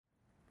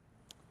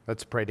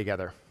Let's pray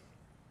together.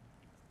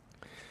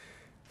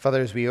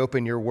 Father, as we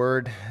open your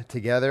word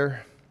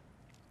together,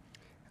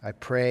 I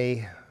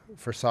pray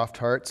for soft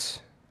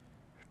hearts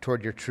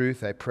toward your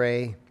truth. I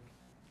pray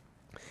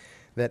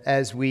that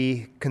as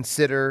we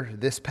consider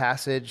this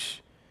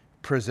passage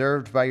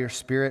preserved by your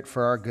Spirit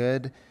for our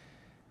good,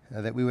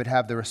 that we would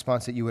have the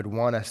response that you would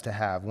want us to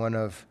have, one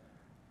of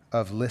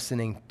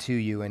listening to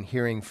you and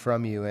hearing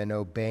from you and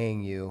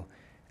obeying you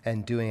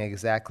and doing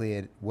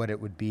exactly what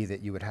it would be that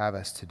you would have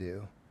us to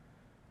do.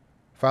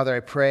 Father,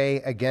 I pray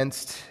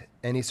against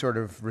any sort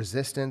of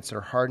resistance or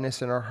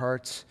hardness in our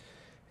hearts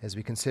as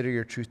we consider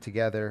your truth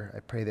together. I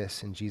pray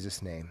this in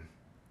Jesus' name.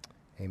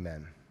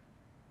 Amen.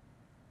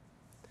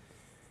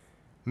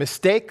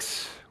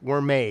 Mistakes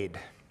were made.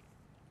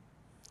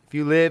 If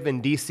you live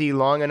in D.C.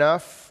 long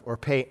enough or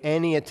pay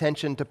any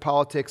attention to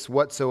politics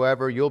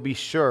whatsoever, you'll be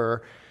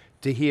sure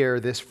to hear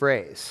this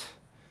phrase.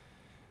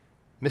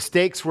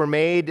 Mistakes were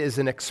made is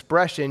an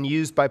expression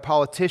used by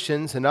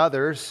politicians and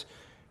others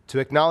to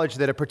acknowledge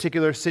that a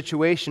particular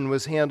situation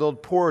was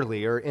handled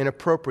poorly or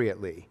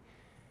inappropriately.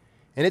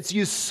 And it's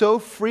used so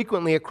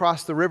frequently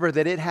across the river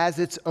that it has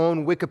its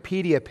own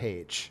Wikipedia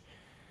page.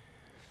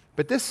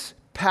 But this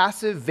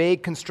passive,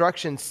 vague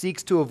construction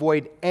seeks to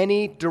avoid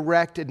any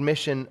direct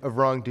admission of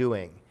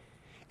wrongdoing.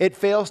 It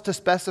fails to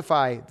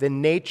specify the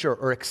nature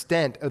or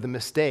extent of the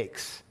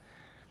mistakes.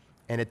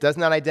 And it does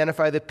not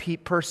identify the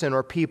person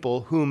or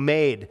people who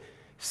made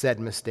said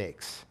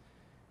mistakes.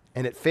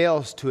 And it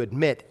fails to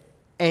admit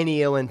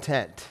any ill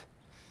intent.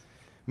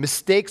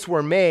 Mistakes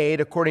were made,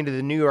 according to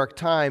the New York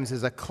Times,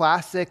 is a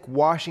classic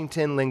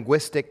Washington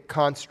linguistic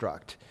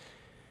construct.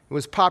 It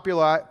was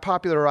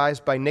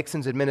popularized by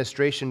Nixon's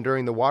administration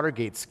during the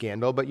Watergate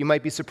scandal, but you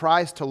might be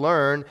surprised to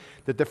learn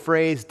that the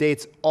phrase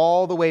dates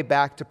all the way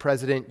back to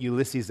President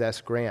Ulysses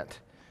S. Grant.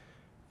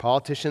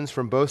 Politicians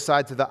from both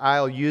sides of the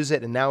aisle use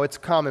it, and now it's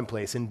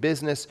commonplace in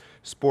business,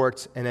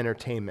 sports, and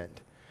entertainment.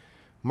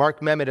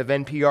 Mark Memmott of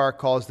NPR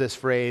calls this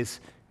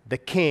phrase the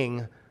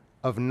king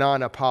of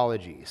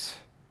non-apologies.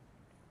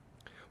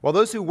 While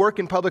those who work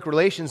in public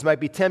relations might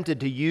be tempted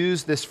to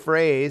use this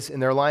phrase in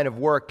their line of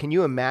work, can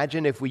you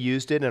imagine if we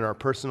used it in our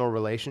personal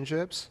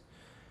relationships?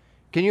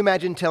 Can you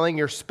imagine telling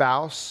your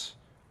spouse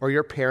or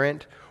your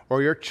parent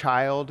or your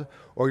child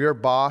or your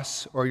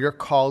boss or your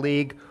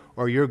colleague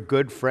or your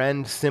good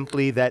friend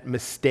simply that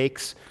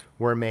mistakes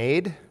were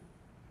made?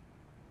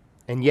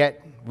 And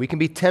yet, we can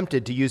be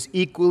tempted to use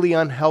equally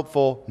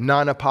unhelpful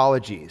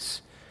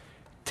non-apologies.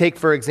 Take,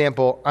 for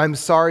example, I'm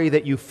sorry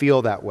that you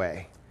feel that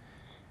way.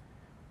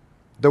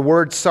 The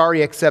word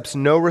sorry accepts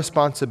no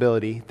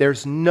responsibility.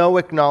 There's no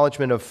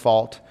acknowledgement of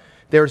fault.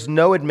 There's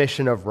no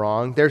admission of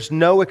wrong. There's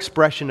no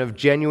expression of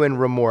genuine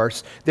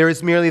remorse. There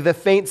is merely the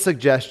faint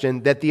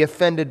suggestion that the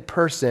offended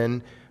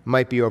person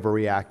might be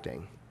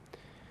overreacting.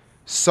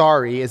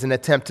 Sorry is an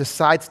attempt to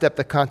sidestep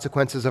the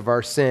consequences of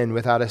our sin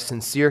without a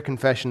sincere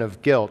confession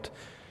of guilt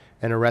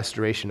and a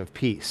restoration of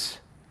peace.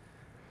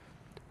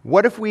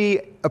 What if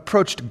we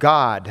approached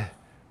God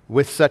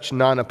with such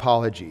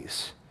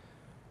non-apologies?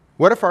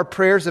 What if our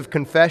prayers of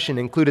confession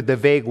included the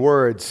vague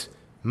words,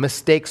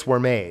 mistakes were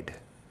made?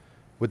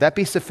 Would that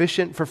be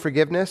sufficient for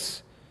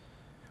forgiveness?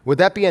 Would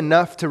that be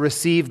enough to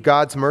receive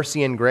God's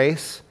mercy and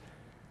grace?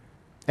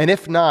 And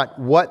if not,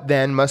 what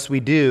then must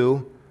we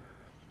do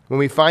when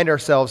we find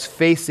ourselves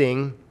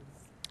facing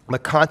the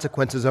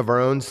consequences of our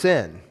own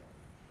sin?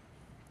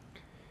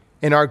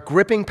 In our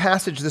gripping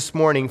passage this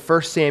morning,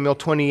 1 Samuel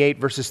 28,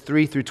 verses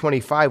 3 through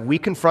 25, we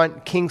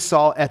confront King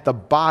Saul at the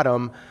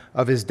bottom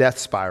of his death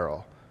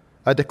spiral,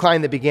 a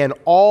decline that began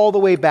all the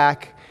way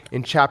back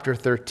in chapter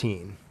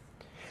 13.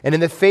 And in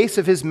the face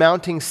of his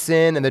mounting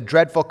sin and the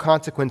dreadful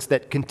consequence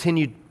that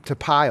continued to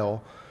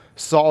pile,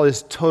 Saul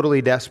is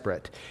totally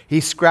desperate.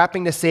 He's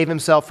scrapping to save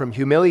himself from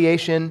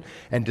humiliation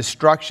and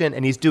destruction,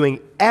 and he's doing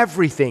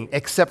everything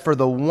except for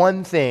the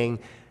one thing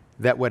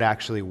that would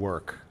actually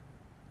work.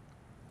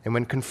 And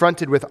when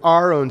confronted with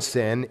our own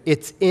sin,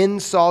 it's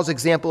in Saul's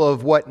example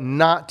of what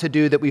not to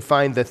do that we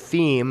find the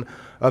theme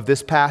of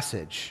this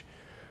passage.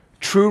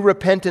 True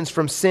repentance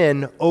from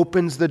sin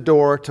opens the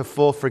door to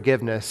full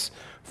forgiveness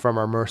from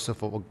our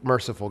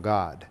merciful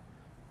God.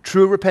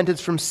 True repentance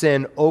from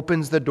sin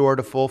opens the door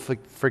to full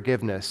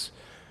forgiveness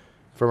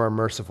from our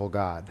merciful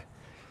God.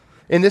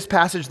 In this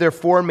passage, there are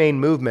four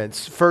main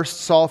movements. First,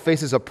 Saul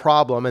faces a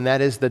problem, and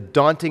that is the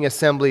daunting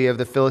assembly of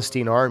the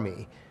Philistine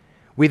army.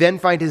 We then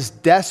find his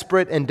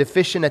desperate and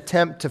deficient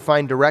attempt to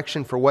find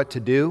direction for what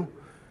to do.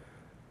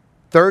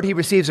 Third, he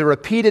receives a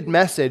repeated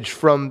message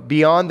from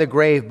beyond the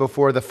grave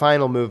before the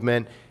final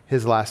movement,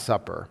 his Last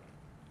Supper.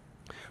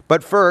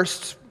 But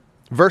first,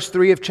 verse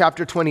 3 of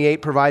chapter 28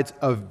 provides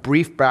a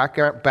brief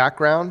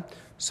background,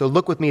 so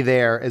look with me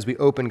there as we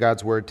open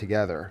God's word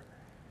together.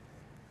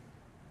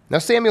 Now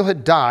Samuel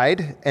had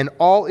died, and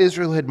all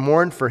Israel had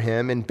mourned for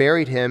him and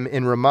buried him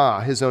in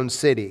Ramah, his own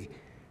city.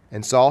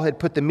 And Saul had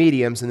put the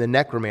mediums and the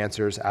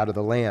necromancers out of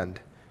the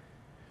land.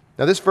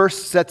 Now this verse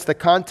sets the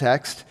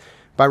context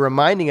by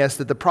reminding us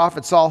that the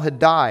prophet Saul had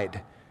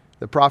died,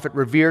 the prophet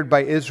revered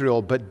by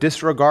Israel but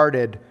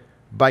disregarded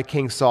by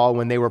King Saul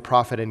when they were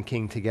prophet and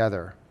king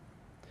together.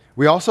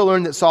 We also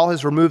learn that Saul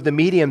has removed the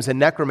mediums and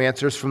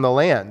necromancers from the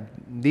land.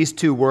 These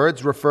two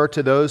words refer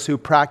to those who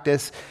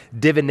practice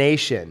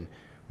divination,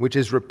 which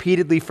is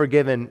repeatedly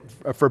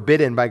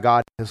forbidden by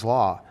God in his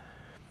law.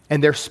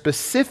 And their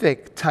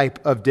specific type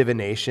of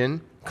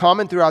divination,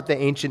 common throughout the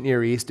ancient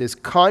Near East, is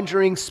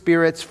conjuring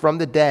spirits from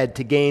the dead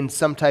to gain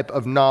some type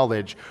of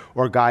knowledge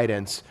or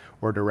guidance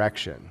or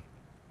direction.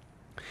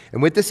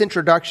 And with this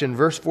introduction,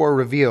 verse 4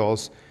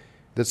 reveals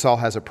that Saul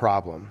has a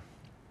problem.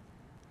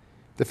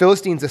 The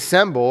Philistines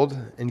assembled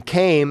and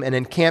came and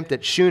encamped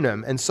at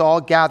Shunem, and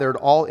Saul gathered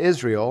all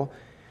Israel.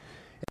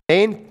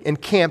 They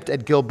encamped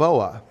at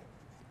Gilboa.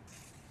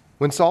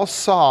 When Saul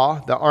saw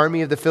the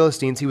army of the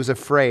Philistines, he was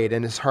afraid,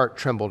 and his heart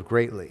trembled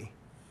greatly.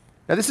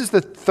 Now, this is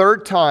the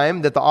third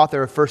time that the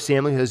author of 1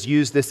 Samuel has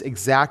used this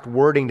exact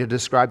wording to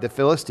describe the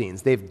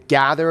Philistines. They've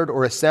gathered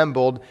or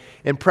assembled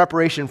in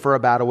preparation for a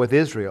battle with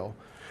Israel.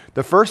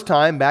 The first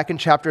time, back in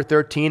chapter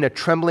 13, a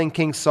trembling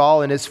King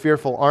Saul and his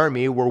fearful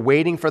army were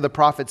waiting for the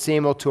prophet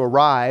Samuel to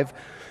arrive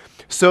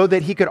so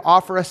that he could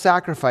offer a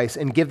sacrifice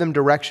and give them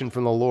direction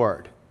from the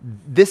Lord.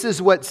 This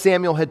is what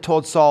Samuel had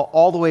told Saul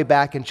all the way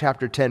back in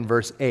chapter 10,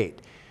 verse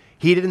 8.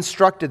 He had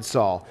instructed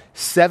Saul,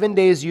 7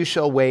 days you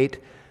shall wait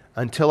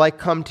until I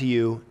come to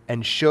you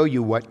and show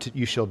you what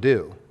you shall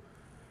do.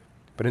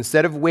 But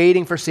instead of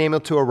waiting for Samuel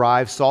to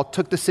arrive, Saul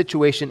took the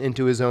situation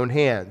into his own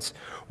hands.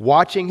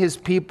 Watching his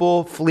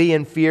people flee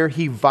in fear,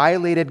 he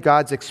violated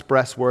God's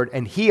express word,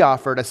 and he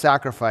offered a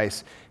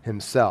sacrifice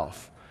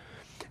himself.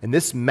 And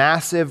this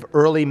massive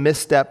early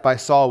misstep by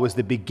Saul was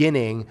the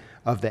beginning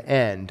of the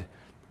end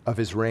of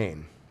his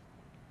reign.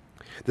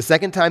 The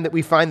second time that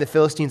we find the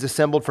Philistines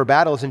assembled for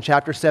battle is in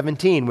chapter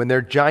 17, when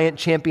their giant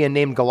champion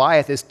named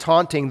Goliath is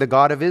taunting the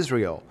God of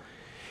Israel.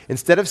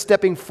 Instead of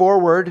stepping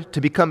forward to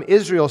become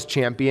Israel's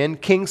champion,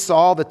 King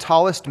Saul, the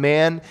tallest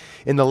man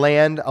in the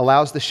land,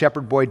 allows the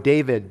shepherd boy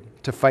David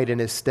to fight in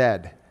his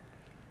stead.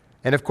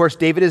 And of course,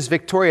 David is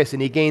victorious,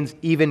 and he gains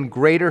even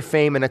greater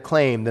fame and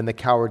acclaim than the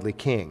cowardly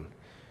king.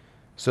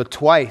 So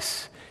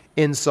twice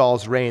in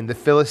Saul's reign, the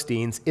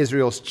Philistines,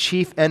 Israel's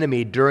chief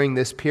enemy during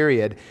this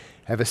period,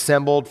 have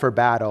assembled for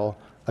battle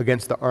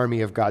against the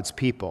army of God's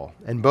people.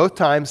 And both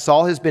times,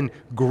 Saul has been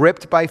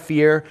gripped by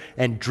fear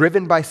and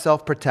driven by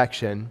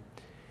self-protection.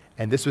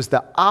 And this was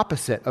the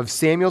opposite of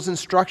Samuel's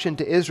instruction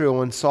to Israel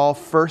when Saul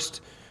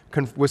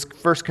was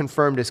first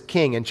confirmed as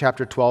king in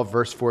chapter 12,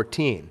 verse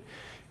 14.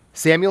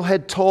 Samuel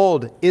had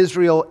told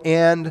Israel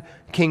and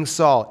King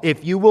Saul,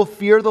 if you will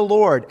fear the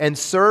Lord and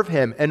serve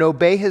him and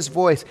obey his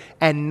voice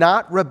and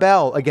not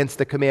rebel against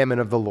the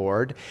commandment of the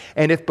Lord,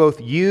 and if both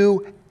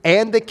you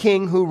and the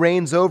king who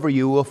reigns over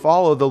you will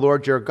follow the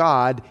Lord your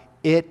God,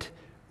 it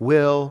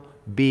will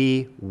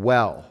be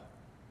well.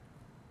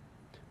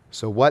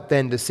 So what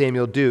then does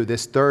Samuel do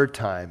this third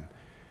time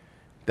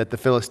that the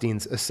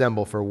Philistines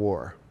assemble for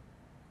war?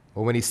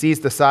 Well, when he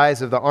sees the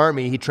size of the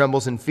army, he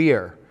trembles in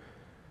fear.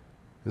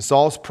 And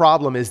Saul's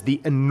problem is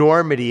the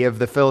enormity of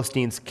the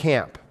Philistines'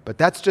 camp. But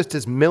that's just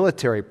his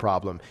military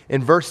problem.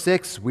 In verse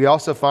 6, we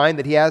also find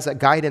that he has a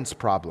guidance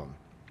problem.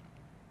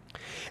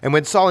 And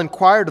when Saul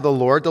inquired of the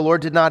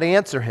Lord did not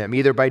answer him,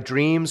 either by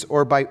dreams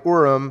or by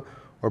Urim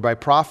or by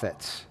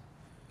prophets.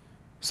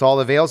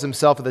 Saul avails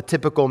himself of the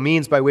typical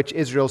means by which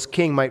Israel's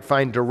king might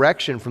find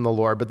direction from the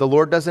Lord, but the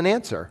Lord doesn't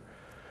answer.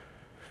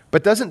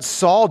 But doesn't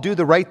Saul do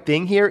the right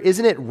thing here?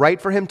 Isn't it right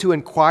for him to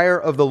inquire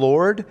of the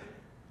Lord?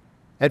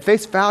 At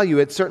face value,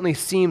 it certainly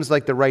seems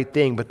like the right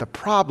thing, but the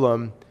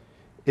problem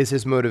is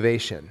his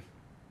motivation.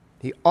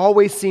 He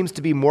always seems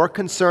to be more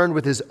concerned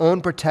with his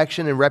own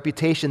protection and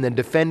reputation than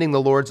defending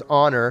the Lord's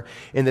honor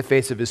in the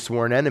face of his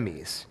sworn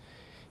enemies.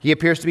 He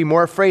appears to be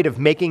more afraid of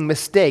making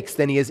mistakes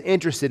than he is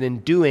interested in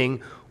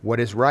doing what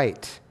is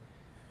right.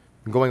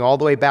 Going all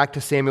the way back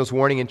to Samuel's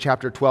warning in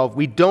chapter 12,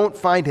 we don't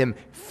find him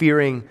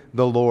fearing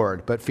the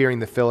Lord, but fearing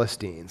the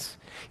Philistines.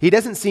 He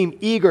doesn't seem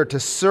eager to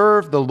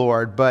serve the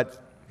Lord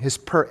his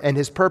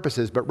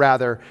purposes, but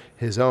rather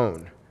his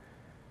own.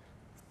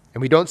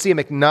 And we don't see him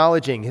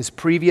acknowledging his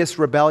previous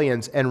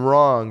rebellions and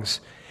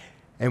wrongs,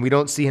 and we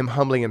don't see him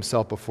humbling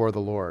himself before the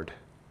Lord.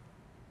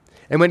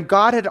 And when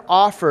God had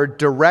offered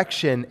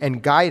direction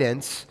and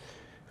guidance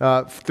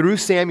through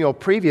Samuel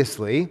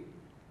previously,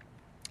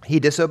 he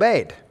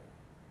disobeyed.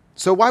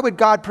 So why would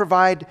God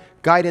provide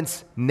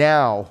guidance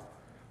now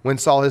when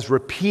Saul has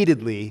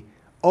repeatedly,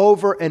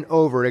 over and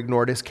over,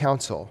 ignored his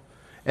counsel?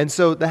 And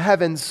so the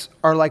heavens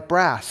are like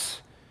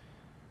brass.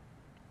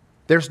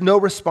 There's no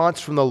response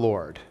from the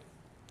Lord.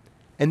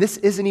 And this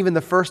isn't even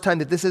the first time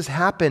that this has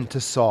happened to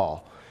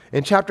Saul.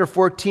 In chapter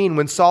 14,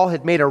 when Saul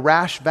had made a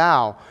rash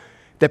vow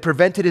that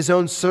prevented his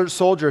own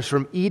soldiers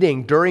from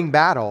eating during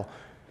battle,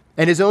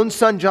 and his own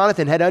son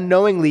Jonathan had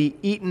unknowingly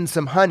eaten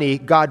some honey,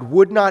 God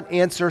would not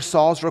answer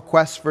Saul's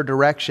request for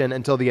direction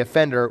until the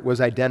offender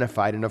was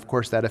identified. And of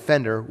course, that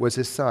offender was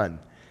his son.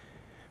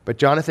 But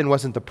Jonathan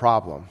wasn't the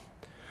problem.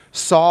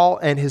 Saul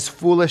and his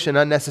foolish and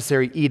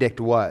unnecessary edict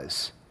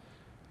was.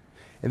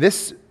 And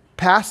this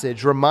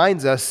passage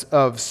reminds us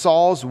of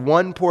Saul's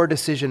one poor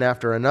decision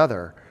after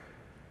another.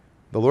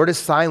 The Lord is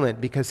silent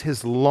because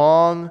his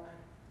long,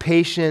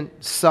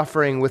 patient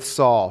suffering with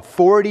Saul,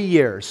 40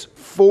 years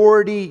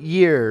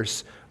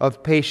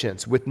of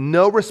patience with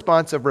no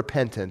response of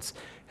repentance,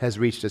 has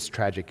reached its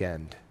tragic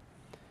end.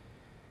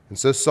 And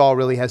so Saul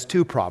really has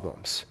two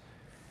problems: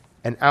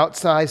 an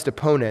outsized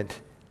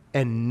opponent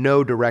and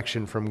no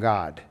direction from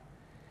God.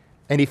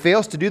 And he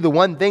fails to do the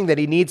one thing that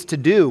he needs to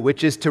do,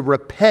 which is to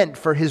repent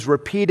for his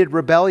repeated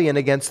rebellion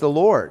against the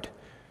Lord.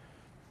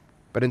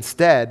 But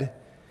instead,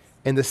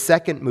 in the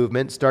second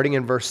movement, starting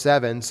in verse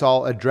 7,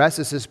 Saul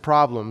addresses his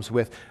problems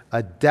with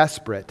a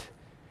desperate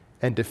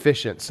and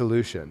deficient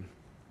solution.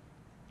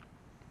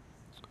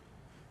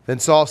 Then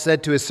Saul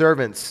said to his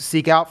servants,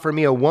 "Seek out for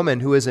me a woman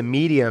who is a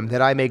medium,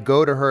 that I may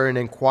go to her and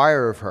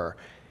inquire of her."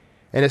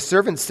 And his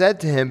servants said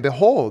to him,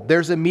 "Behold,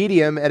 there's a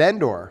medium at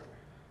Endor."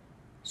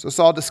 So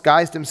Saul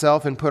disguised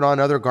himself and put on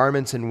other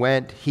garments and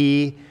went,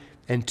 he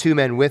and 2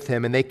 men with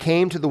him. And they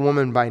came to the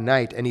woman by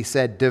night, and he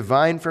said,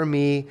 "Divine for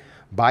me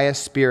by a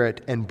spirit,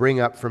 and bring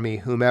up for me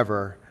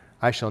whomever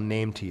I shall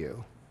name to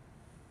you."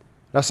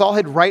 Now Saul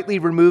had rightly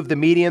removed the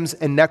mediums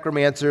and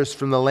necromancers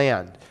from the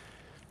land.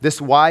 This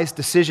wise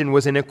decision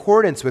was in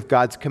accordance with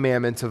God's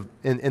commandments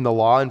in the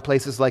law in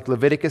places like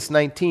Leviticus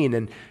 19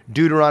 and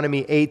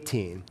Deuteronomy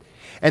 18.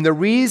 And the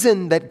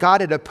reason that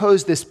God had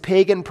opposed this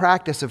pagan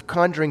practice of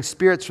conjuring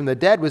spirits from the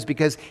dead was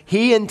because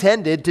he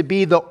intended to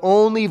be the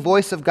only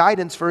voice of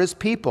guidance for his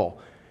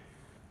people.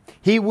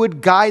 He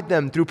would guide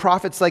them through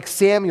prophets like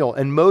Samuel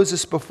and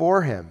Moses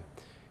before him,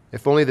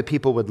 if only the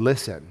people would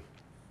listen.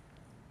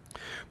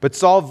 But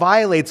Saul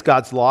violates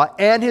God's law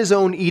and his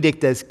own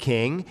edict as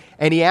king,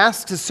 and he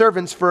asks his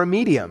servants for a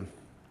medium.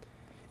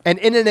 And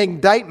in an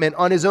indictment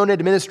on his own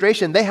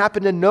administration, they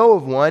happen to know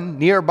of one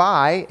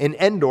nearby in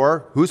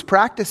Endor who's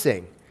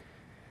practicing.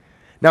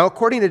 Now,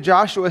 according to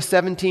Joshua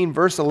 17,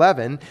 verse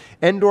 11,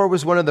 Endor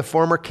was one of the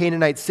former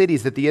Canaanite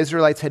cities that the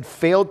Israelites had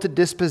failed to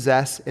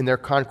dispossess in their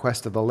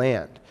conquest of the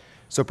land.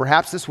 So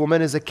perhaps this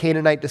woman is a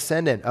Canaanite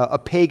descendant, a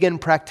pagan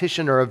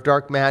practitioner of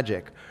dark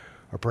magic,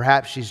 or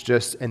perhaps she's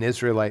just an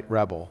Israelite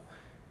rebel.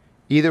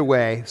 Either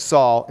way,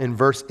 Saul, in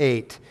verse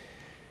 8,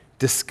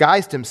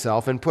 disguised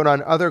himself and put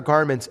on other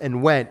garments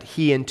and went,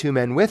 he and 2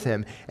 men with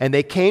him. And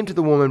they came to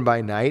the woman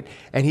by night,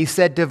 and he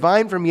said,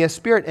 "Divine for me a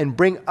spirit, and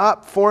bring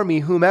up for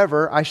me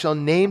whomever I shall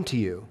name to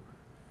you."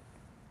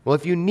 Well,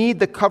 if you need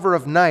the cover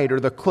of night or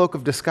the cloak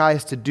of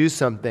disguise to do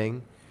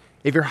something,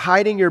 if you're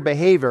hiding your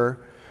behavior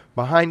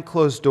behind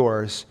closed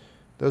doors,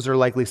 those are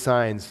likely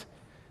signs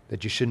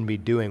that you shouldn't be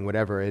doing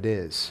whatever it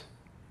is.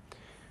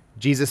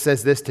 Jesus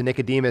says this to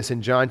Nicodemus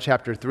in John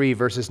chapter 3,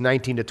 verses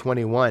 19 to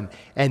 21.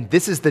 "And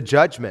this is the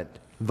judgment.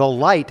 The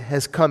light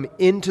has come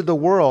into the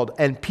world,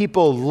 and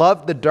people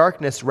loved the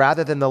darkness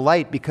rather than the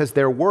light because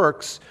their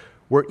works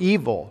were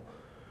evil.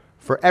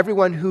 For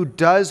everyone who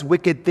does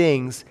wicked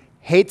things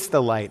hates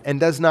the light and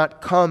does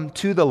not come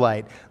to the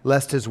light,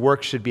 lest his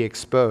works should be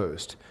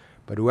exposed.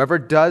 But whoever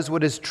does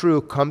what is true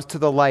comes to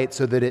the light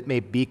so that it may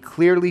be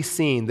clearly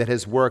seen that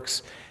his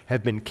works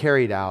have been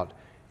carried out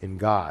in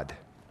God."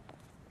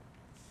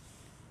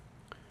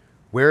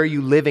 Where are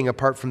you living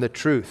apart from the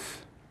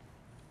truth?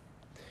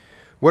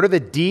 What are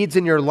the deeds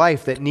in your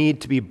life that need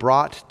to be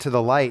brought to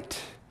the light?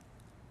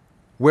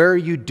 Where are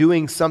you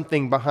doing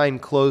something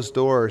behind closed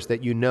doors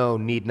that you know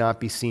need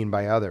not be seen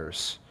by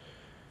others?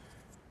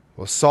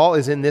 Well, Saul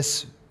is in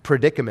this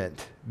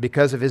predicament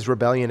because of his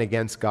rebellion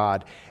against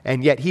God,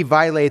 and yet he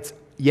violates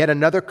yet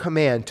another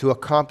command to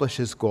accomplish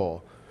his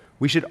goal.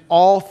 We should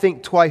all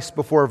think twice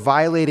before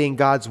violating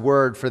God's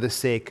word for the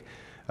sake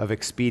of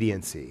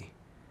expediency.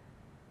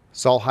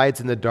 Saul hides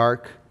in the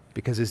dark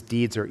because his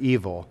deeds are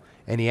evil,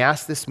 and he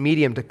asks this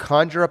medium to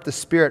conjure up the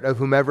spirit of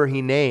whomever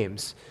he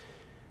names.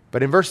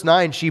 But in verse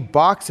 9, she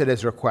balks at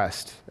his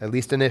request, at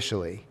least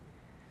initially.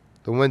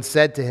 The woman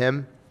said to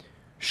him,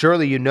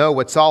 "Surely you know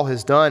what Saul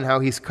has done,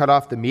 how he's cut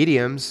off the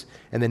mediums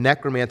and the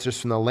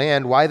necromancers from the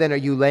land. Why then are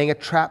you laying a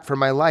trap for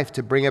my life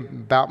to bring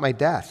about my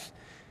death?"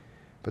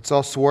 But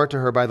Saul swore to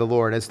her by the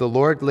Lord, "As the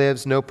Lord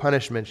lives, no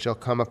punishment shall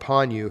come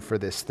upon you for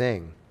this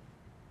thing."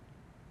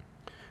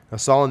 Now,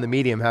 Saul and the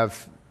medium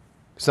have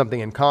something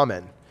in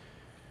common.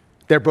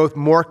 They're both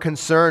more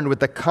concerned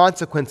with the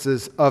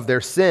consequences of their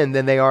sin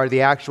than they are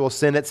the actual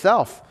sin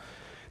itself.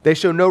 They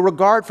show no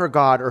regard for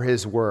God or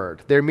his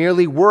word. They're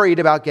merely worried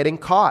about getting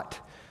caught.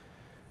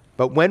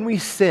 But when we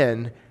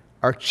sin,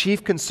 our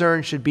chief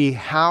concern should be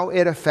how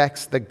it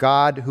affects the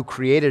God who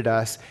created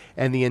us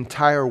and the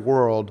entire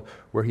world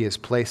where he has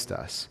placed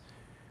us.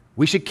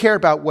 We should care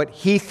about what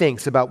he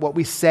thinks about what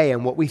we say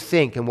and what we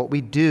think and what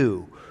we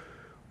do.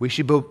 We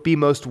should be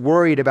most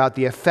worried about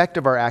the effect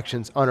of our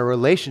actions on a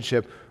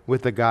relationship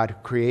with the God who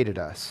created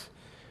us.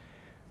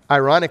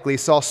 Ironically,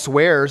 Saul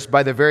swears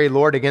by the very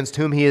Lord against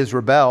whom he has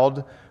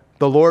rebelled,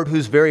 the Lord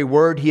whose very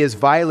word he is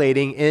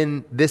violating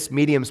in this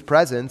medium's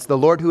presence, the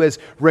Lord who has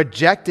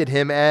rejected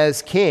him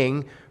as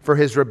king for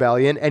his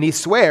rebellion, and he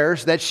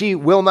swears that she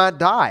will not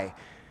die.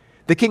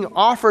 The king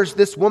offers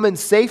this woman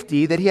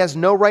safety that he has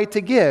no right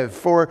to give,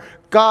 for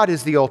God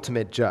is the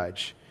ultimate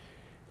judge.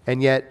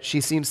 And yet she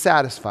seems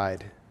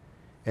satisfied.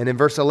 And in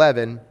verse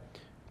 11,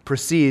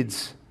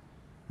 proceeds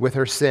with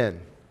her sin.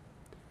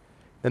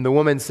 And the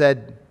woman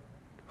said,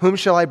 "Whom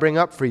shall I bring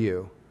up for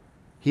you?"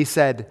 He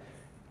said,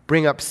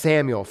 "Bring up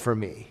Samuel for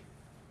me."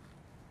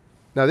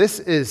 Now, this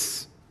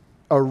is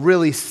a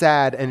really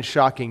sad and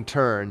shocking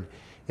turn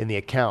in the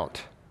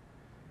account.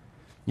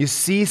 You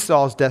see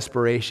Saul's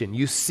desperation.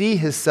 You see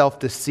his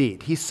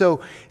self-deceit. He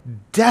so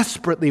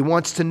desperately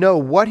wants to know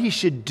what he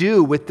should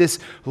do with this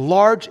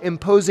large,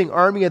 imposing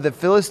army of the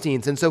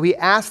Philistines. And so he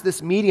asks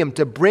this medium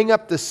to bring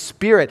up the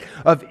spirit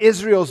of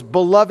Israel's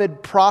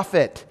beloved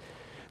prophet,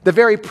 the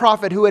very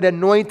prophet who had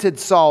anointed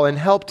Saul and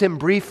helped him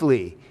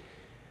briefly,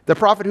 the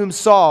prophet whom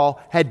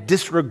Saul had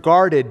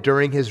disregarded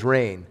during his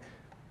reign,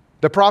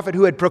 the prophet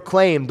who had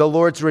proclaimed the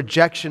Lord's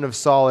rejection of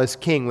Saul as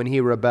king when he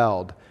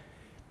rebelled.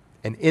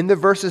 And in the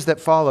verses that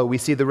follow, we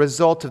see the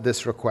result of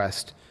this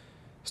request,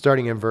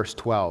 starting in verse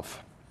 12.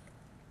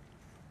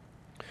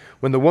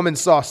 When the woman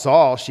saw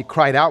Saul, she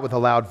cried out with a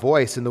loud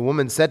voice, and the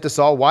woman said to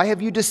Saul, "Why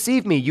have you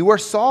deceived me? You are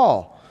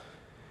Saul."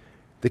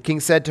 The king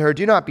said to her,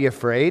 "Do not be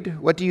afraid.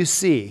 What do you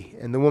see?"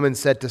 And the woman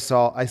said to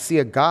Saul, "I see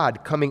a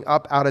God coming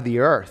up out of the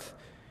earth."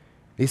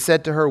 He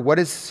said to her, "What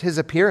is his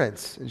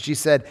appearance?" And she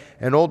said,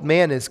 "An old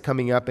man is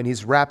coming up, and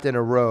he's wrapped in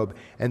a robe."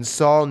 And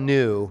Saul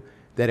knew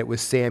that it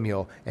was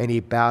Samuel, and he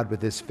bowed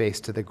with his face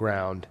to the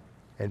ground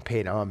and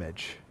paid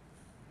homage.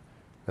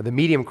 Now, the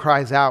medium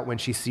cries out when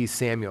she sees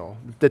Samuel.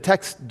 The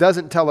text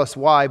doesn't tell us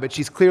why, but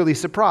she's clearly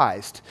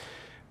surprised.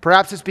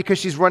 Perhaps it's because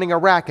she's running a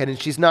racket and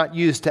she's not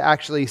used to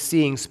actually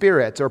seeing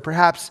spirits, or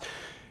perhaps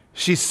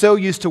she's so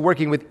used to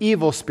working with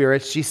evil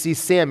spirits, she sees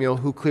Samuel,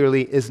 who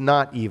clearly is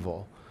not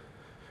evil.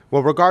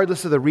 Well,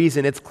 regardless of the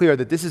reason, it's clear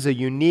that this is a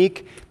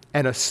unique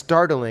and a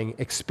startling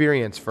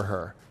experience for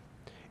her.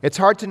 It's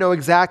hard to know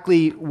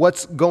exactly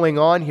what's going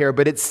on here,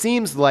 but it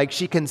seems like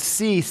she can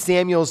see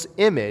Samuel's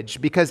image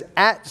because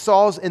at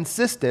Saul's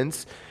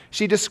insistence,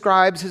 she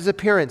describes his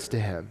appearance to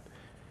him.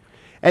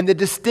 And the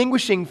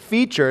distinguishing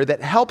feature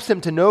that helps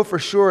him to know for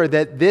sure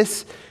that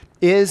this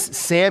is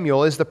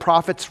Samuel is the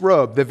prophet's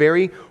robe, the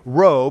very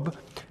robe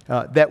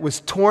that was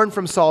torn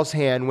from Saul's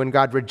hand when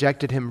God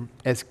rejected him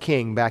as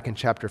king back in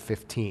chapter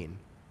 15.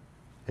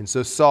 And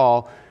so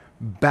Saul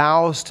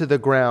bows to the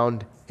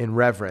ground in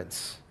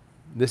reverence.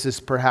 This is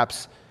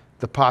perhaps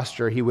the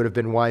posture he would have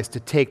been wise to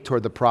take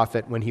toward the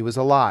prophet when he was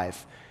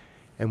alive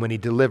and when he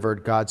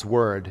delivered God's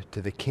word to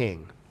the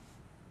king.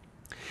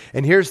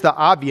 And here's the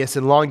obvious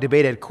and long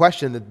debated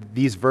question that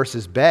these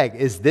verses beg.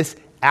 Is this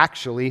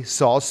actually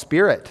Saul's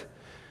spirit?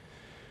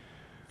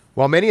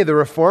 While many of the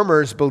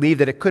reformers believe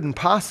that it couldn't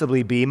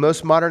possibly be,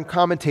 most modern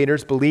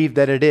commentators believe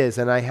that it is,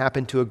 and I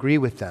happen to agree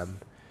with them.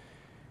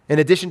 In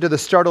addition to the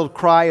startled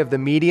cry of the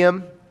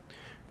medium,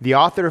 the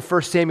author of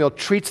 1 Samuel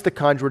treats the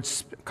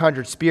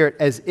conjured spirit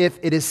as if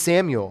it is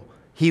Samuel.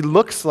 He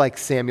looks like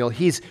Samuel.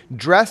 He's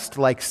dressed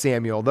like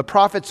Samuel. The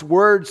prophet's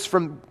words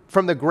from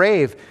the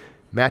grave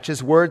match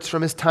his words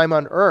from his time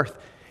on earth.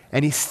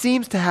 And he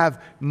seems to have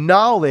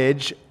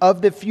knowledge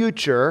of the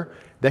future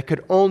that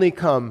could only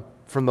come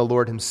from the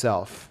Lord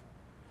himself.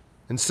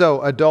 And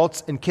so,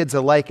 adults and kids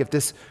alike, if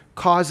this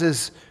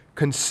causes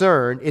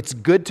concern, it's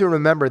good to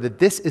remember that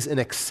this is an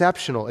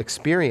exceptional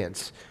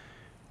experience.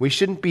 We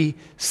shouldn't be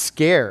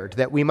scared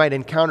that we might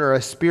encounter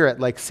a spirit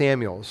like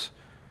Samuel's,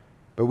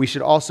 but we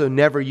should also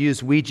never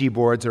use Ouija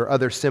boards or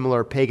other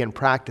similar pagan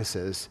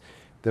practices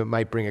that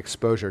might bring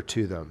exposure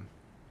to them.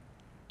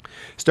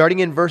 Starting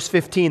in verse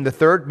 15, the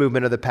third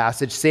movement of the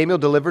passage, Samuel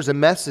delivers a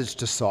message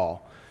to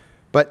Saul.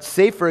 But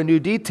save for a new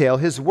detail,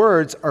 his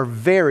words are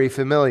very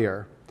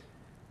familiar.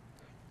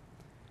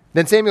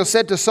 Then Samuel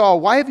said to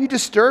Saul, "Why have you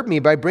disturbed me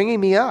by bringing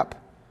me up?"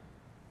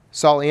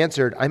 Saul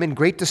answered, "I'm in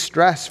great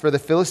distress, for the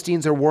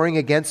Philistines are warring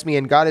against me,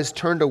 and God has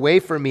turned away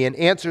from me and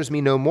answers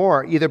me no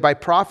more, either by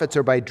prophets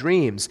or by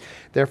dreams.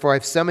 Therefore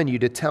I've summoned you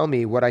to tell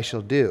me what I shall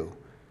do."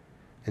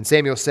 And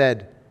Samuel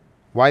said,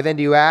 "Why then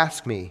do you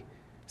ask me,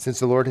 since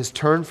the Lord has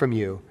turned from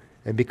you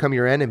and become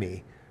your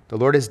enemy? The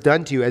Lord has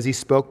done to you as he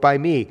spoke by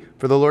me,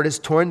 for the Lord has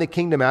torn the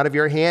kingdom out of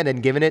your hand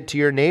and given it to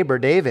your neighbor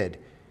David.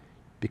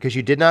 Because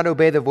you did not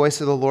obey the voice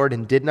of the Lord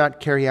and did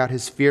not carry out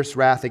his fierce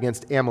wrath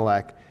against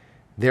Amalek,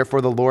 therefore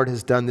the Lord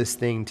has done this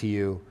thing to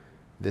you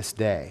this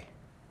day."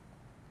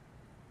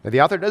 Now, the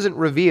author doesn't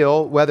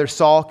reveal whether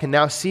Saul can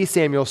now see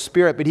Samuel's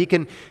spirit, but he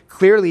can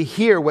clearly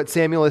hear what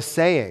Samuel is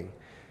saying.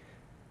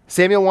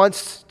 Samuel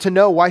wants to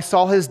know why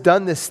Saul has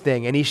done this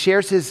thing, and he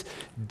shares his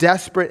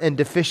desperate and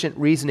deficient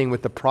reasoning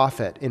with the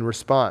prophet in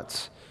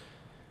response.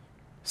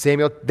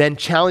 Samuel then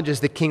challenges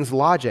the king's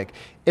logic.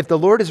 "If the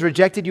Lord has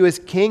rejected you as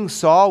king,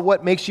 Saul,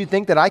 what makes you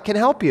think that I can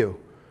help you?"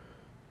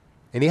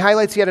 And he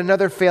highlights yet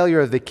another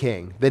failure of the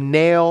king, the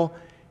nail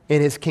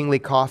in his kingly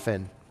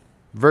coffin.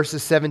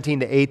 Verses 17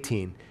 to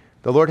 18.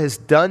 "The Lord has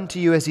done to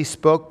you as he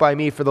spoke by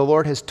me, for the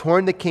Lord has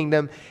torn the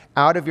kingdom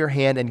out of your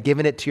hand and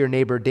given it to your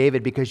neighbor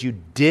David, because you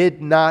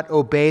did not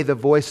obey the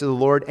voice of the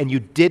Lord and you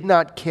did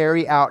not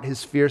carry out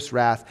his fierce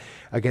wrath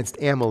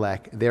against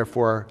Amalek.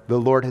 Therefore, the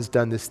Lord has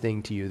done this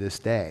thing to you this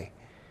day."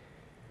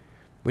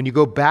 When you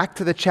go back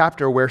to the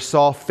chapter where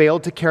Saul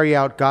failed to carry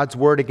out God's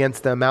word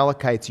against the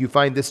Amalekites, you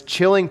find this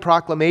chilling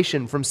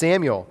proclamation from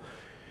Samuel.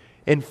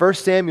 In 1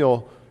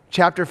 Samuel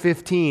chapter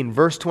 15,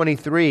 verse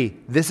 23,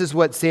 this is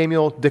what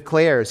Samuel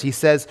declares. He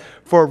says,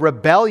 "For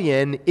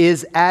rebellion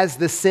is as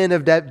the sin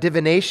of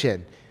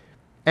divination,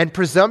 and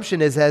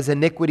presumption is as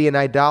iniquity and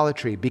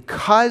idolatry.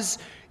 Because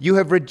you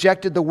have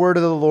rejected the word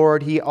of the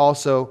Lord, he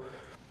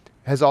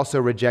has also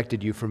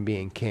rejected you from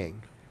being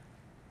king."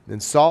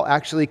 And Saul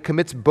actually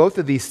commits both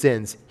of these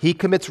sins. He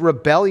commits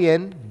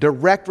rebellion,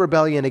 direct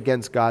rebellion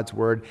against God's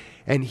word,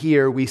 and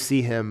here we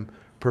see him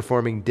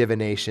performing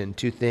divination,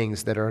 two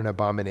things that are an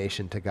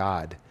abomination to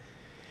God.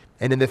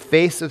 And in the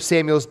face of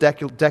Samuel's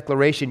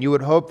declaration, you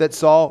would hope that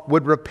Saul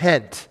would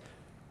repent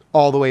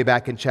all the way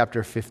back in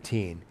chapter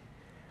 15.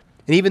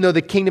 And even though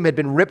the kingdom had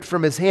been ripped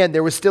from his hand,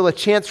 there was still a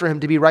chance for him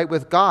to be right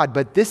with God.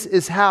 But this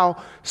is how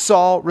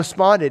Saul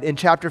responded in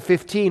chapter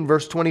 15,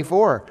 verse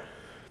 24.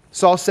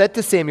 Saul said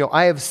to Samuel,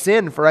 "I have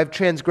sinned, for I have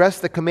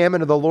transgressed the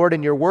commandment of the Lord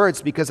in your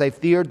words, because I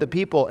feared the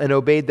people and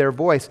obeyed their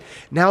voice.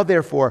 Now,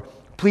 therefore,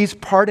 please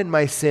pardon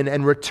my sin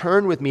and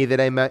return with me that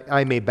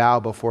I may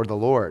bow before the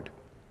Lord."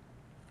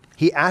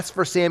 He asked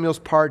for Samuel's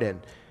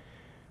pardon,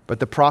 but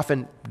the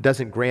prophet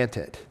doesn't grant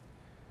it.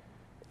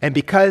 And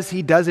because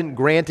he doesn't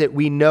grant it,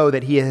 we know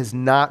that he has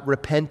not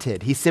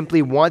repented. He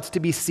simply wants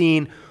to be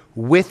seen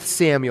with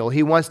Samuel.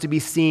 He wants to be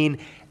seen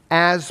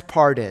as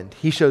pardoned.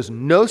 He shows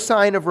no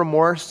sign of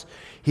remorse.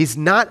 He's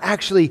not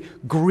actually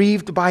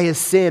grieved by his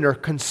sin or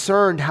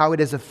concerned how it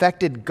has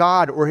affected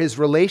God or his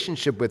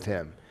relationship with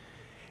him.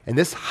 And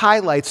this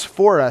highlights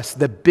for us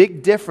the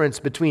big difference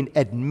between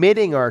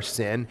admitting our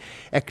sin,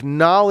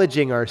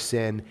 acknowledging our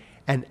sin,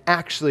 and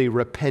actually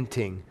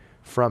repenting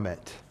from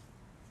it.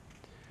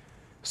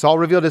 Saul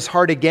revealed his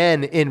heart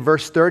again in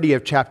verse 30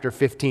 of chapter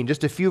 15,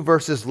 just a few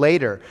verses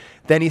later.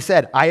 Then he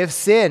said, "I have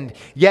sinned,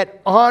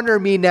 yet honor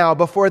me now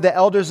before the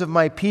elders of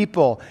my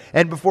people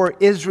and before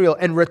Israel,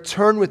 and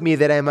return with me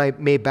that I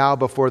may bow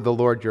before the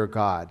Lord your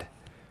God."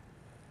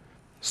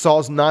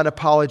 Saul's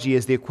non-apology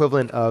is the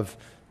equivalent of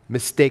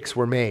mistakes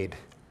were made.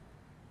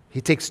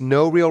 He takes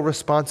no real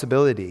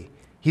responsibility.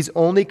 He's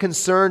only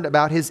concerned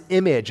about his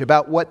image,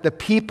 about what the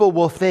people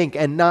will think,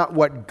 and not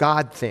what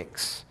God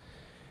thinks.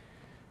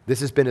 This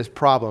has been his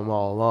problem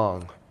all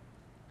along.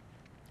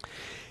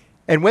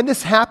 And when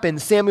this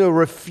happened, Samuel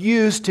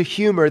refused to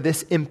humor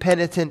this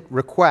impenitent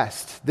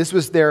request. This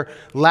was their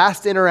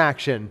last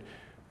interaction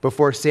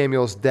before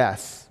Samuel's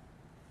death.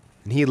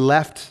 And he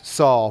left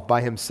Saul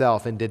by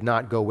himself and did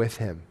not go with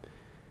him.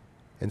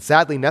 And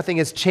sadly, nothing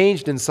has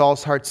changed in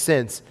Saul's heart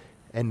since,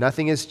 and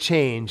nothing has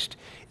changed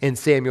in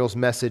Samuel's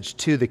message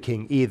to the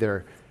king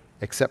either,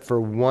 except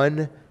for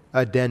one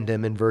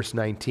addendum in verse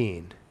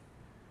 19.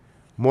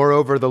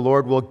 "Moreover, the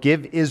Lord will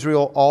give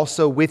Israel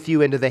also with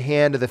you into the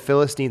hand of the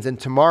Philistines, and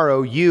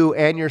tomorrow you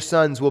and your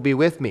sons will be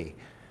with me.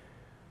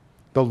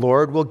 The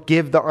Lord will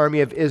give the army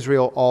of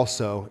Israel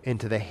also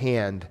into the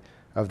hand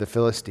of the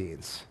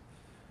Philistines."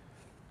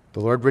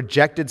 The Lord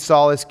rejected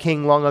Saul as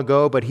king long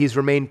ago, but he's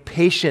remained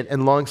patient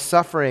and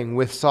long-suffering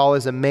with Saul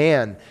as a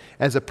man,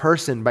 as a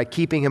person, by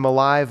keeping him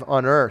alive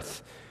on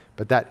earth.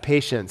 But that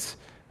patience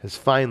has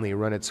finally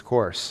run its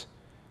course.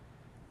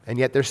 And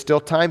yet there's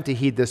still time to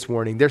heed this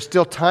warning. There's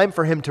still time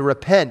for him to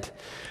repent.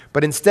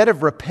 But instead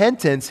of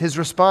repentance, his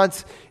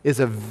response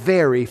is a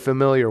very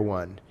familiar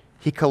one.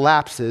 He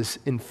collapses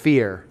in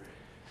fear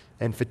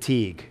and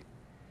fatigue.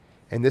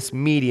 And this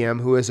medium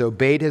who has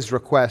obeyed his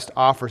request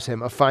offers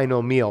him a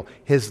final meal,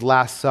 his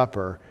last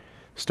supper,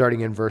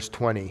 starting in verse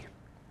 20.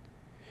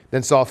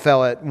 Then Saul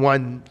fell at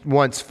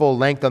once full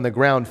length on the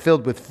ground,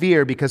 filled with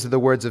fear because of the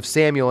words of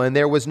Samuel, and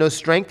there was no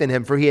strength in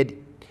him, for he had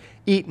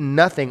eaten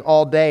nothing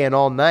all day and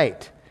all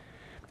night.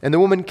 And the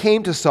woman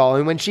came to Saul,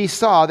 and when she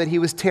saw that he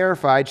was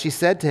terrified, she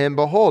said to him,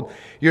 "Behold,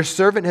 your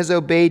servant has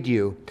obeyed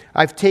you.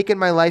 I've taken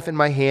my life in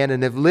my hand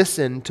and have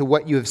listened to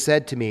what you have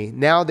said to me.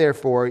 Now,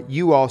 therefore,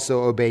 you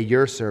also obey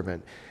your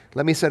servant.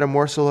 Let me set a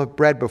morsel of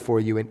bread before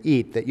you and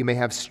eat, that you may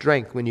have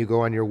strength when you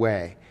go on your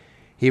way."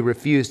 He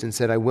refused and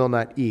said, "I will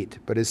not eat."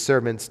 But his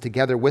servants,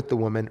 together with the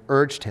woman,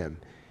 urged him,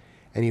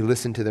 and he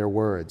listened to their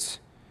words.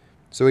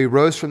 So he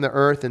rose from the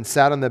earth and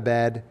sat on the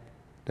bed.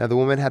 Now the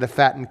woman had a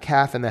fattened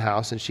calf in the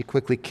house, and she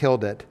quickly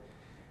killed it.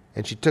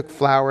 And she took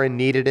flour and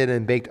kneaded it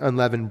and baked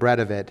unleavened bread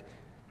of it.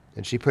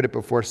 And she put it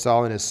before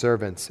Saul and his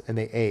servants, and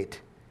they ate.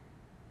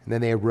 And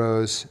then they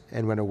arose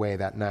and went away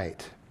that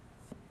night.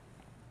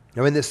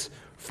 Now in this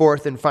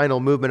fourth and final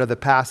movement of the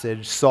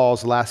passage,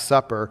 Saul's Last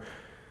Supper,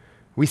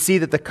 we see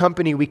that the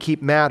company we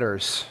keep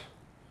matters.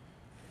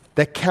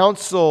 The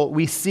counsel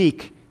we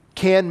seek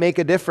can make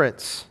a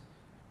difference.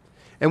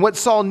 And what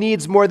Saul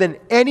needs more than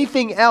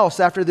anything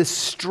else after this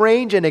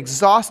strange and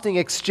exhausting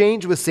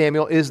exchange with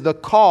Samuel is the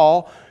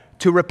call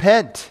to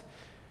repent.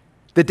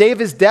 The day of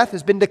his death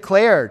has been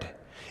declared.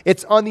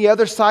 It's on the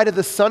other side of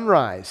the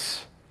sunrise.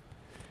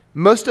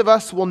 Most of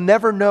us will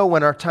never know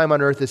when our time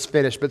on earth is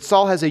finished, but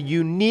Saul has a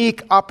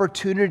unique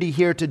opportunity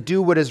here to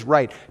do what is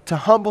right, to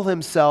humble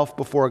himself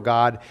before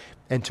God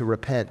and to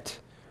repent.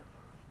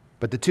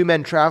 But the two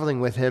men traveling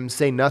with him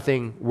say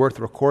nothing worth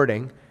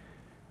recording.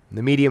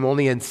 The medium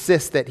only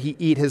insists that he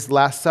eat his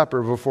last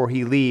supper before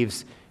he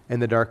leaves in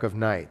the dark of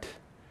night.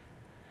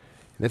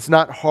 And it's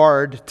not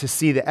hard to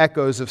see the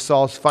echoes of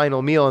Saul's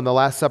final meal in the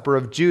Last Supper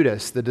of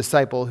Judas, the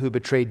disciple who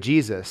betrayed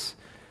Jesus.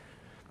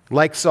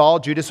 Like Saul,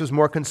 Judas was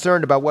more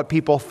concerned about what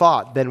people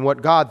thought than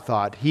what God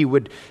thought. He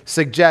would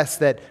suggest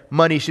that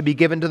money should be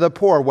given to the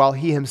poor while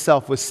he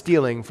himself was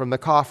stealing from the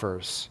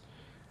coffers.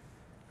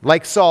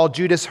 Like Saul,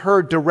 Judas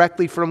heard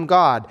directly from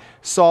God,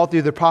 Saul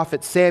through the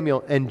prophet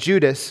Samuel, and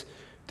Judas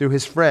through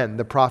his friend,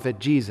 the prophet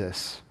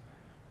Jesus.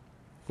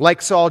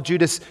 Like Saul,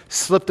 Judas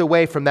slipped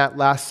away from that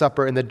Last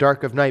Supper in the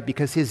dark of night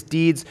because his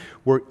deeds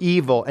were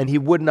evil and he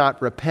would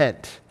not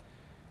repent.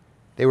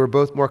 They were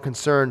both more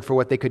concerned for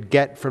what they could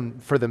get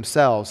for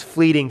themselves,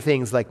 fleeting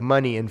things like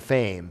money and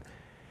fame.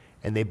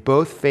 And they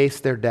both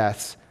faced their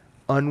deaths,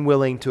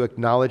 unwilling to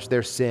acknowledge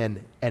their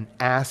sin and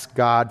ask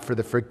God for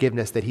the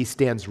forgiveness that he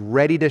stands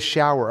ready to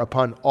shower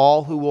upon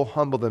all who will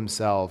humble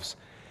themselves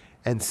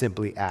and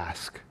simply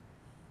ask.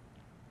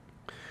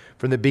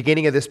 From the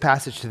beginning of this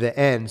passage to the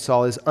end,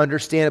 Saul is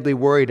understandably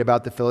worried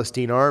about the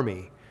Philistine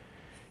army.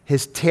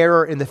 His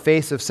terror in the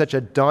face of such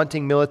a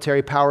daunting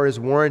military power is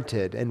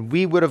warranted, and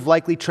we would have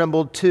likely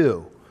trembled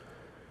too.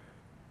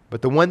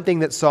 But the one thing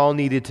that Saul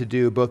needed to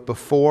do, both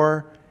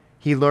before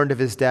he learned of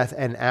his death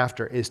and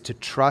after, is to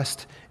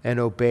trust and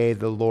obey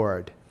the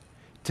Lord,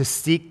 to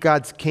seek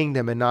God's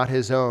kingdom and not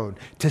his own,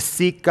 to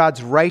seek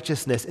God's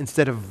righteousness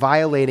instead of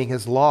violating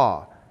his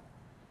law.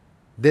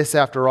 This,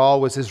 after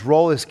all, was his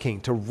role as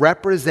king, to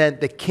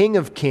represent the King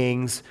of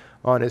Kings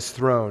on his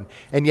throne.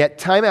 And yet,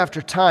 time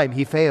after time,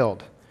 he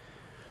failed.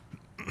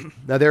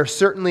 Now, there are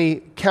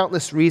certainly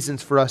countless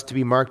reasons for us to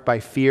be marked by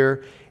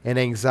fear and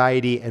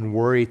anxiety and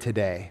worry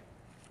today.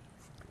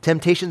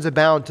 Temptations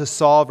abound to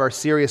solve our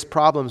serious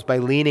problems by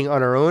leaning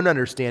on our own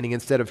understanding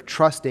instead of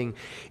trusting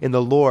in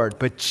the Lord.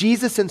 But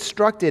Jesus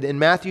instructed in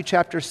Matthew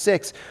chapter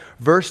 6,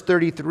 verse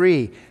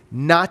 33,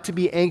 not to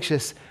be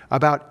anxious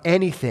about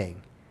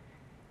anything.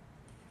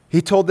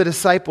 He told the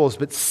disciples,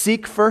 but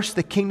seek first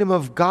the kingdom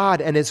of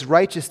God and his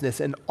righteousness,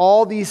 and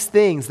all these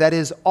things, that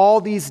is, all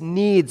these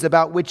needs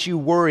about which you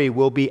worry,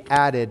 will be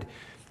added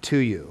to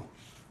you.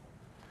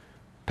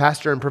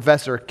 Pastor and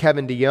Professor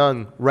Kevin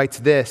DeYoung writes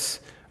this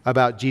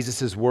about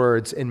Jesus'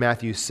 words in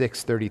Matthew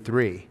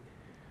 6:33.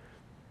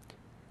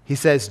 He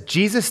says,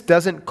 Jesus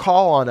doesn't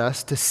call on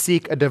us to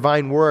seek a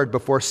divine word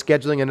before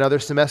scheduling another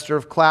semester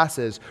of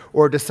classes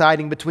or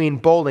deciding between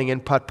bowling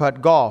and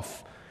putt-putt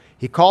golf.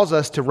 He calls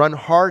us to run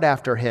hard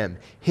after him,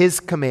 his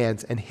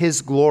commands, and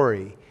his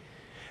glory.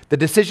 The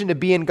decision to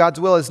be in God's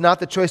will is not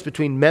the choice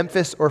between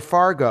Memphis or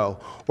Fargo,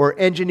 or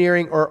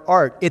engineering or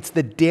art. It's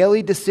the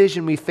daily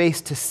decision we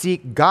face to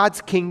seek God's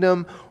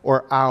kingdom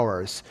or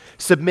ours,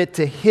 submit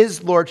to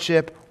his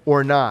lordship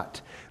or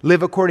not,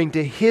 live according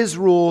to his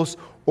rules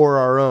or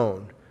our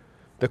own.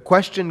 The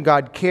question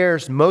God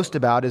cares most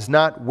about is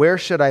not where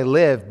should I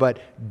live, but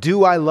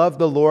do I love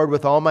the Lord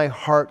with all my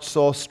heart,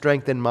 soul,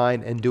 strength, and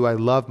mind, and do I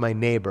love my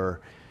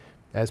neighbor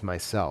as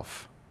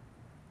myself?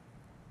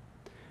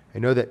 I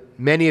know that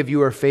many of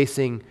you are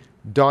facing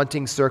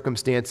daunting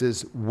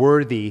circumstances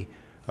worthy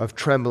of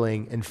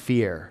trembling and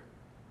fear.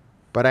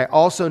 But I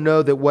also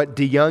know that what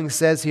DeYoung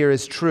says here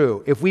is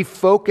true. If we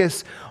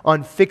focus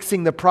on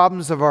fixing the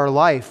problems of our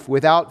life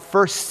without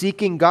first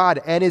seeking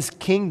God and his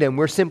kingdom,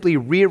 we're simply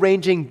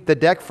rearranging the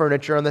deck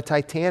furniture on the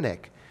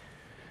Titanic.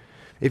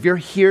 If you're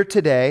here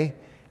today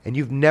and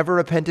you've never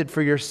repented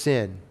for your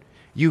sin,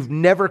 you've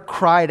never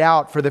cried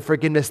out for the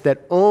forgiveness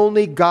that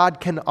only God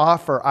can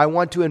offer, I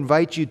want to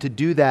invite you to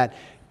do that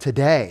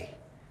today.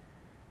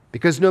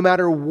 Because no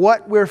matter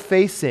what we're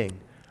facing,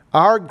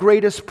 our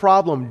greatest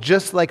problem,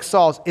 just like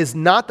Saul's, is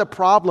not the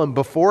problem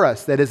before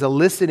us that is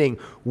eliciting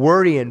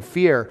worry and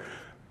fear,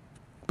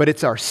 but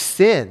it's our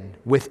sin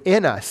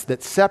within us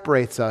that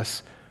separates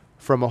us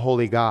from a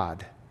holy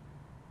God.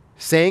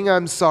 Saying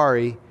I'm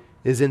sorry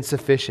is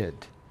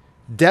insufficient.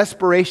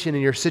 Desperation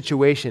in your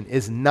situation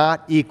is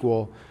not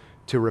equal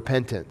to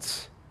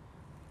repentance.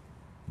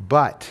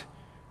 But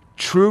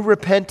true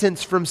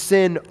repentance from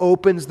sin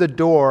opens the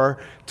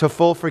door to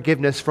full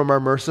forgiveness from our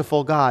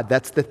merciful God.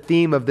 That's the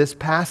theme of this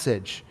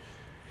passage.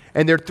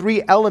 And there are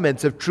three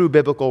elements of true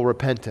biblical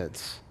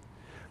repentance.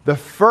 The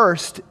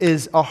first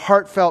is a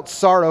heartfelt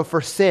sorrow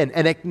for sin,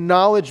 an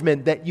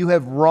acknowledgement that you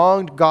have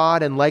wronged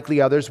God and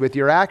likely others with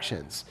your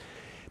actions.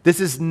 This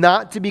is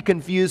not to be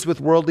confused with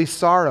worldly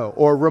sorrow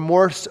or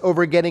remorse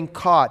over getting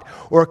caught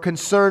or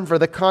concern for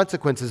the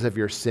consequences of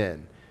your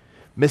sin.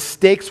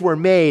 Mistakes were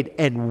made,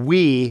 and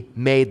we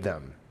made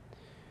them.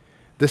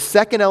 The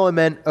second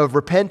element of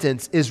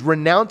repentance is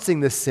renouncing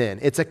the sin.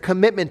 It's a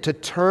commitment to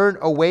turn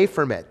away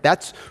from it.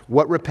 That's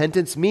what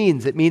repentance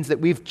means. It means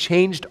that we've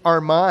changed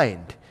our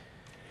mind.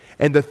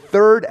 And the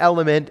third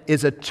element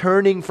is a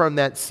turning from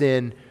that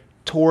sin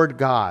toward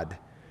God,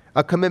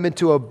 a commitment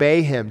to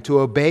obey him, to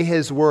obey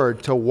his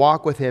word, to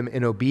walk with him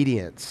in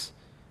obedience.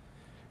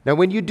 Now,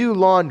 when you do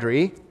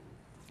laundry,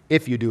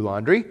 if you do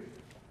laundry,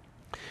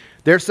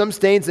 There are some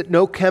stains that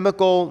no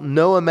chemical,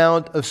 no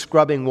amount of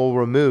scrubbing will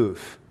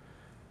remove.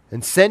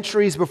 And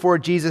centuries before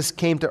Jesus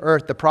came to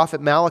earth, the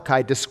prophet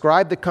Malachi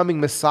described the coming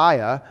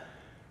Messiah,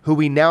 who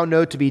we now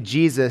know to be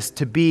Jesus,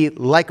 to be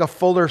like a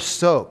fuller's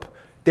soap.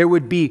 There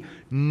would be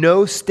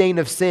no stain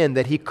of sin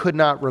that he could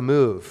not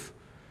remove.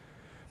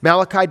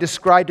 Malachi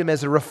described him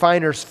as a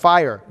refiner's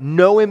fire.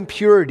 No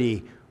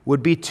impurity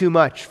would be too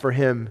much for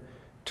him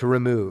to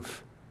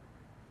remove.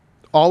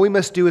 All we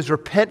must do is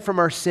repent from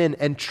our sin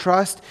and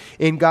trust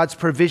in God's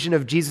provision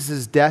of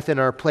Jesus' death in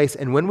our place.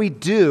 And when we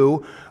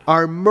do,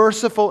 our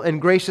merciful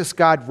and gracious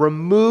God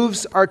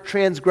removes our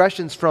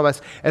transgressions from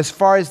us as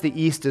far as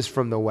the east is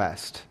from the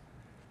west.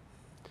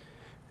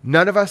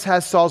 None of us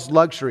has Saul's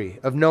luxury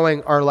of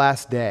knowing our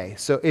last day.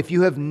 So if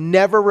you have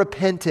never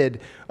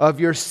repented of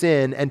your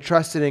sin and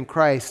trusted in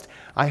Christ,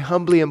 I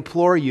humbly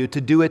implore you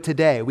to do it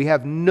today. We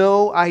have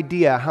no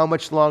idea how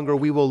much longer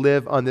we will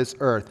live on this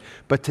earth,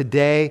 but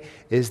today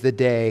is the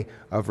day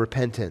of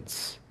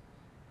repentance.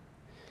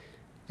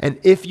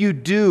 And if you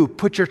do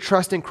put your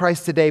trust in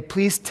Christ today,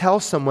 please tell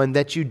someone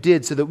that you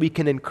did so that we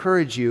can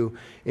encourage you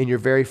in your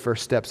very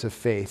first steps of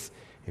faith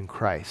in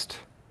Christ.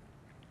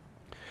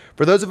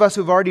 For those of us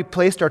who've already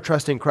placed our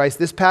trust in Christ,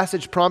 this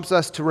passage prompts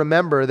us to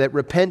remember that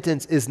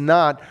repentance is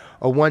not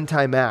a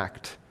one-time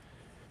act.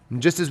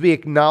 And just as we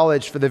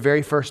acknowledge for the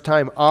very first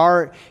time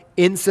our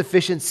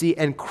insufficiency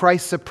and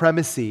Christ's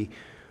supremacy,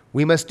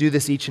 we must do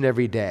this each and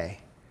every day.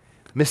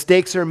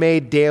 Mistakes are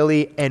made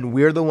daily, and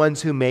we're the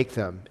ones who make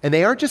them. And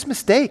they aren't just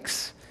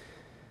mistakes.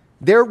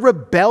 They're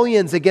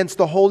rebellions against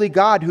the holy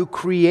God who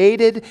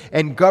created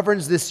and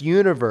governs this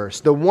universe,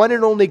 the one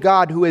and only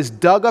God who has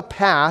dug a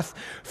path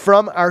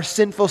from our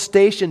sinful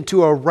station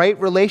to a right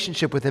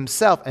relationship with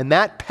himself. And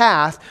that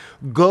path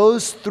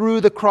goes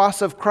through the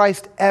cross of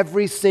Christ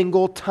every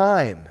single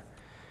time.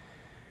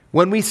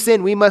 When we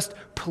sin, we must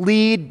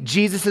plead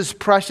Jesus'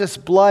 precious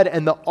blood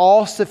and the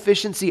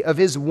all-sufficiency of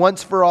his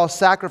once-for-all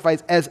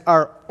sacrifice as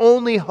our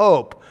only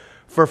hope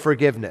for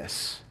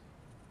forgiveness.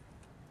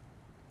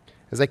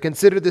 As I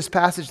considered this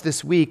passage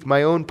this week,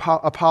 my own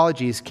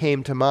apologies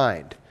came to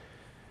mind.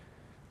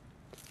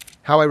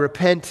 How I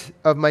repent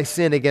of my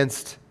sin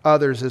against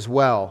others as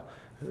well.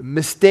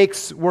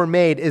 Mistakes were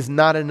made is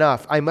not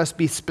enough. I must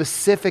be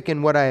specific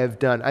in what I have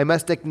done. I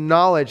must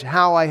acknowledge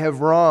how I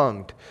have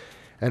wronged.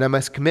 And I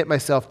must commit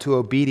myself to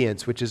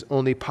obedience, which is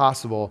only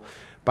possible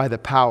by the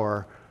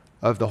power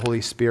of the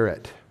Holy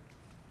Spirit.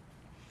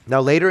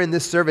 Now, later in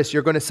this service,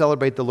 you're going to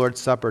celebrate the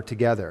Lord's Supper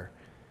together.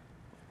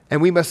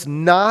 And we must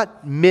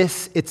not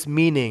miss its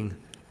meaning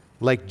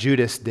like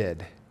Judas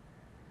did.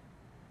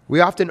 We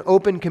often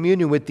open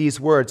communion with these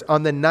words,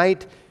 on the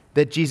night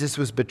that Jesus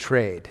was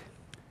betrayed.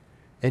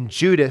 And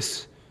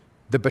Judas,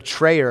 the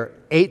betrayer,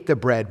 ate the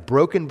bread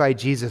broken by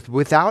Jesus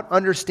without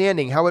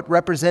understanding how it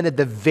represented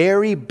the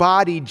very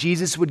body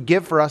Jesus would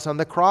give for us on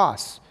the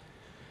cross.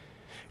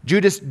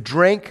 Judas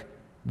drank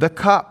the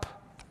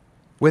cup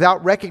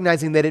without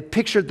recognizing that it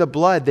pictured the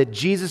blood that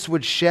Jesus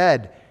would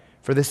shed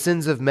for the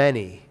sins of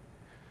many.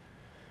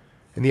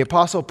 And the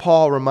Apostle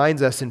Paul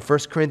reminds us in 1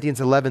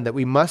 Corinthians 11 that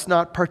we must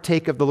not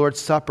partake of the Lord's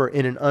Supper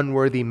in an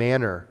unworthy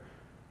manner.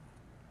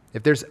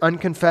 If there's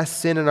unconfessed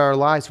sin in our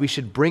lives, we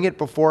should bring it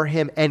before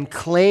him and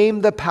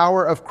claim the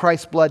power of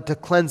Christ's blood to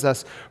cleanse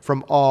us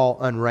from all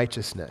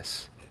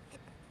unrighteousness.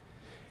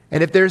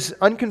 And if there's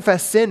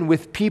unconfessed sin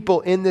with people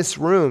in this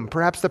room,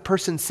 perhaps the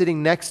person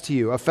sitting next to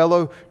you, a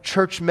fellow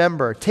church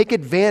member, take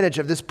advantage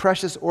of this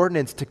precious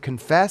ordinance to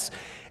confess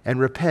and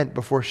repent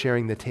before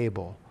sharing the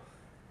table.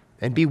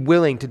 And be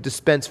willing to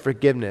dispense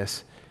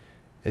forgiveness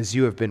as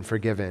you have been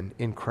forgiven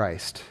in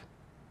Christ.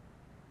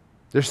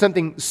 There's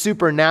something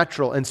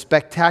supernatural and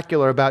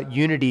spectacular about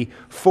unity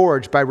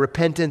forged by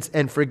repentance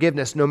and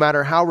forgiveness, no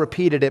matter how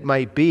repeated it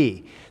might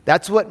be.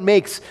 That's what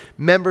makes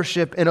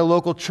membership in a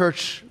local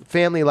church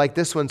family like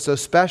this one so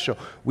special.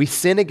 We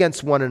sin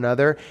against one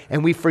another,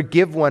 and we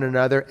forgive one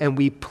another, and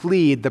we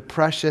plead the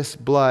precious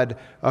blood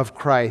of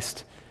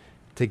Christ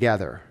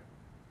together.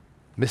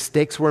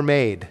 Mistakes were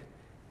made,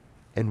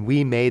 and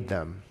we made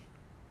them.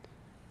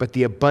 But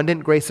the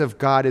abundant grace of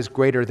God is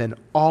greater than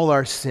all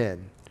our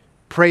sin.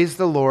 Praise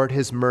the Lord,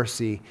 his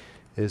mercy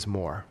is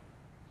more.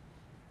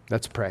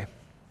 Let's pray.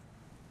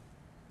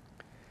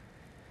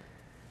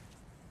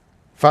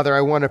 Father,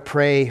 I want to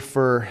pray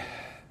for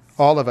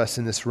all of us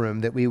in this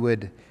room that we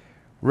would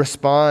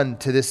respond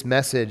to this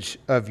message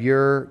of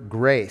your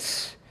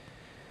grace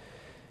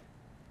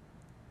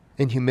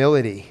in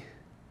humility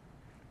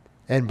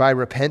and by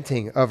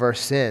repenting of our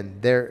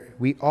sin.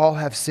 We all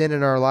have sin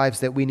in our lives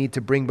that we need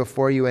to bring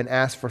before you and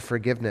ask for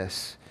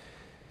forgiveness.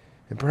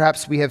 And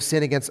perhaps we have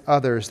sin against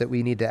others that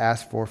we need to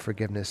ask for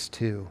forgiveness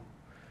too.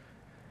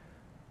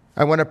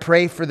 I want to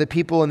pray for the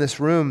people in this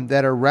room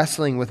that are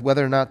wrestling with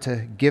whether or not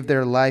to give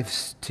their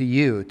lives to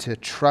you, to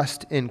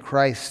trust in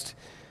Christ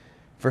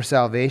for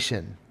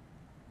salvation.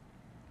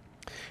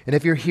 And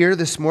if you're here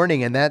this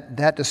morning and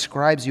that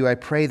describes you, I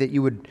pray that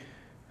you would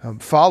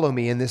follow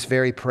me in this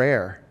very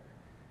prayer.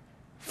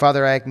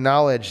 Father, I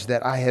acknowledge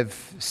that I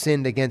have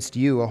sinned against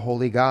you, a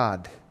holy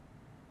God.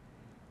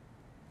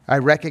 I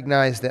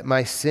recognize that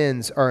my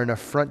sins are an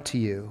affront to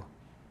you.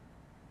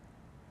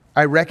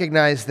 I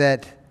recognize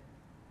that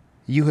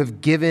you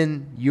have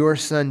given your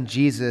Son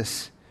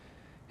Jesus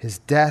his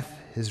death,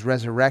 his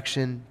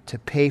resurrection to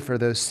pay for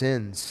those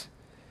sins.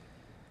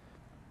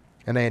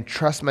 And I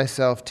entrust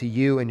myself to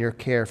you and your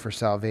care for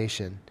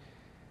salvation.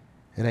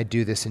 And I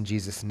do this in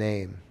Jesus'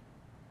 name.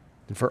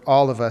 And for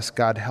all of us,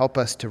 God, help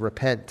us to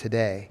repent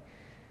today.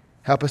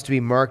 Help us to be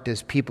marked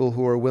as people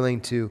who are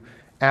willing to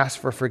ask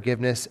for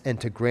forgiveness and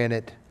to grant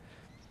it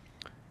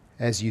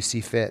as you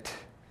see fit.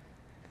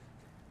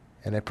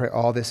 And I pray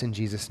all this in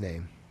Jesus'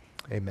 name.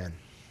 Amen.